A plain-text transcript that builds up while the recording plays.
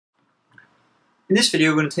In this video,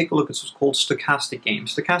 we're going to take a look at what's called stochastic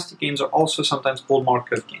games. Stochastic games are also sometimes called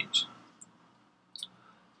Markov games.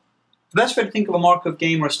 The best way to think of a Markov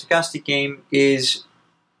game or a stochastic game is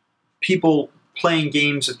people playing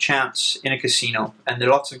games of chance in a casino. And there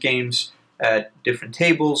are lots of games at different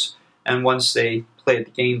tables, and once they play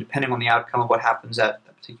the game, depending on the outcome of what happens at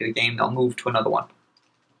a particular game, they'll move to another one.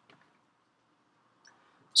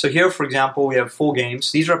 So here, for example, we have 4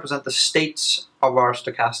 games. These represent the states of our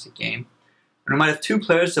stochastic game. And we might have 2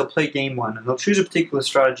 players, they'll play game 1, and they'll choose a particular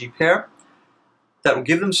strategy pair that will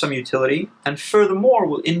give them some utility, and furthermore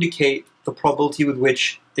will indicate the probability with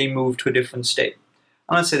which they move to a different state.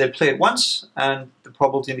 And let's say they play it once, and the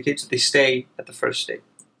probability indicates that they stay at the first state.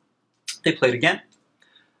 They play it again,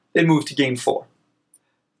 they move to game 4.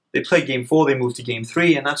 They play game 4, they move to game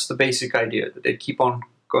 3, and that's the basic idea, that they keep on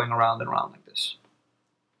going around and around like this.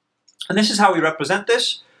 And this is how we represent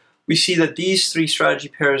this. We see that these 3 strategy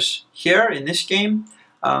pairs here in this game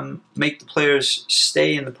make the players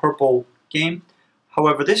stay in the purple game.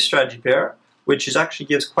 However, this strategy pair, which actually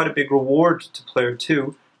gives quite a big reward to player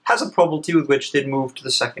 2, has a probability with which they'd move to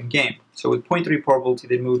the second game. So with 0.3 probability,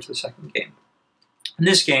 they'd move to the second game. In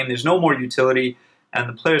this game, there's no more utility, and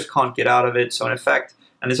the players can't get out of it. So in effect,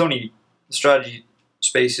 and there's only the strategy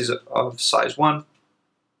spaces of size 1,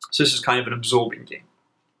 so this is kind of an absorbing game.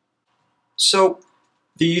 So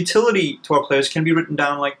the utility to our players can be written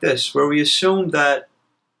down like this, where we assume that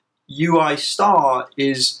UI star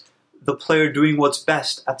is the player doing what's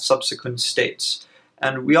best at subsequent states.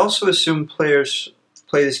 And we also assume players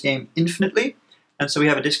play this game infinitely, and so we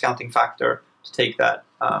have a discounting factor to take that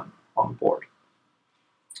on board.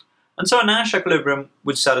 And so a Nash equilibrium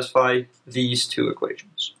would satisfy these 2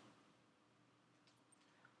 equations.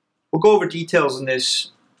 We'll go over details in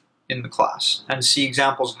this in the class and see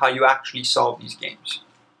examples of how you actually solve these games.